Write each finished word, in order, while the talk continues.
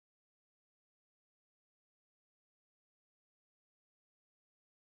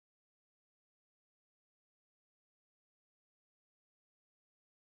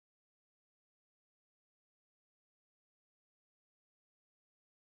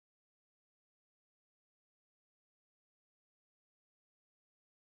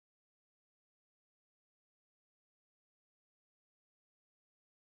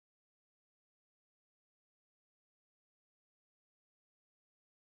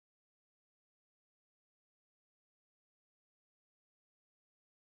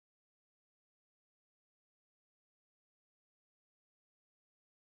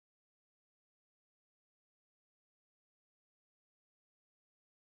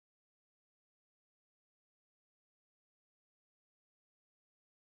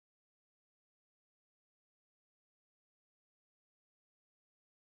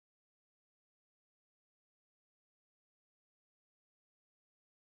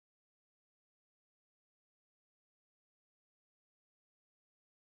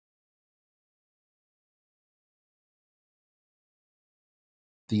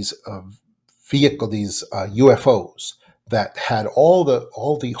these UFOs that had all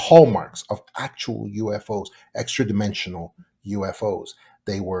the hallmarks of actual UFOs, extra dimensional UFOs.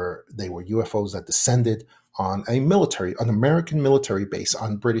 They were UFOs that descended on an American military base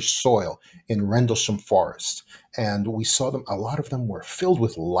on British soil in Rendlesham Forest, and we saw them. A lot of them were filled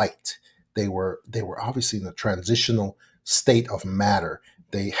with light. They were obviously in a transitional state of matter.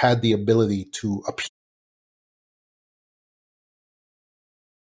 They had the ability to appear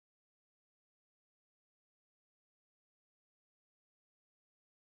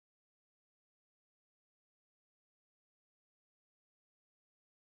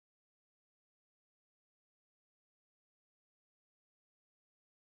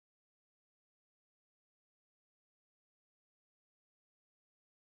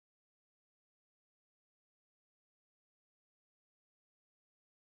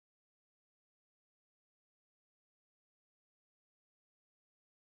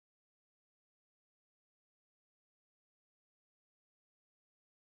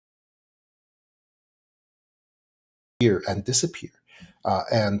and disappear,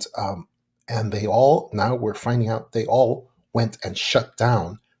 and they all, now we're finding out, they all went and shut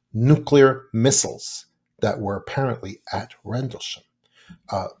down nuclear missiles that were apparently at Rendlesham.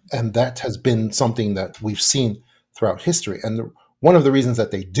 And that has been something that we've seen throughout history. And one of the reasons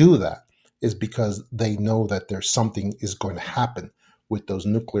that they do that is because they know that there's something is going to happen with those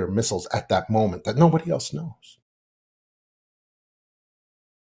nuclear missiles at that moment that nobody else knows.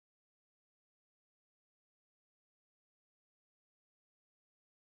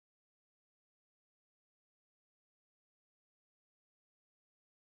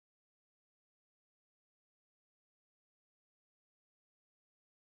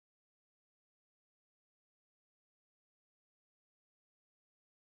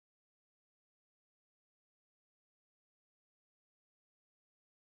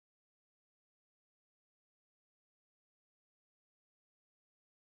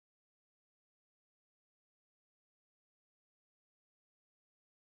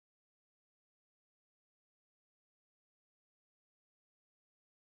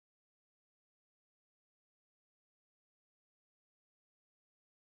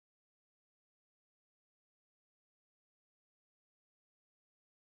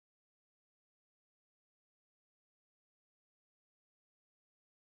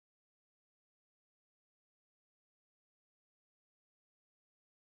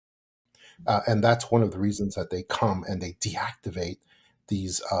 And that's one of the reasons that they come and they deactivate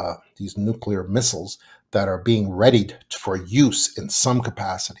these nuclear missiles that are being readied for use in some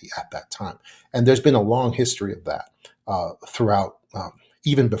capacity at that time. And there's been a long history of that throughout,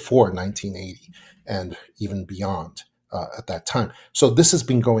 even before 1980 and even beyond at that time. So this has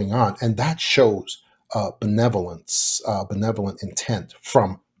been going on, and that shows benevolent intent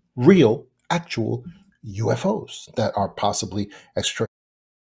from real, actual UFOs that are possibly extra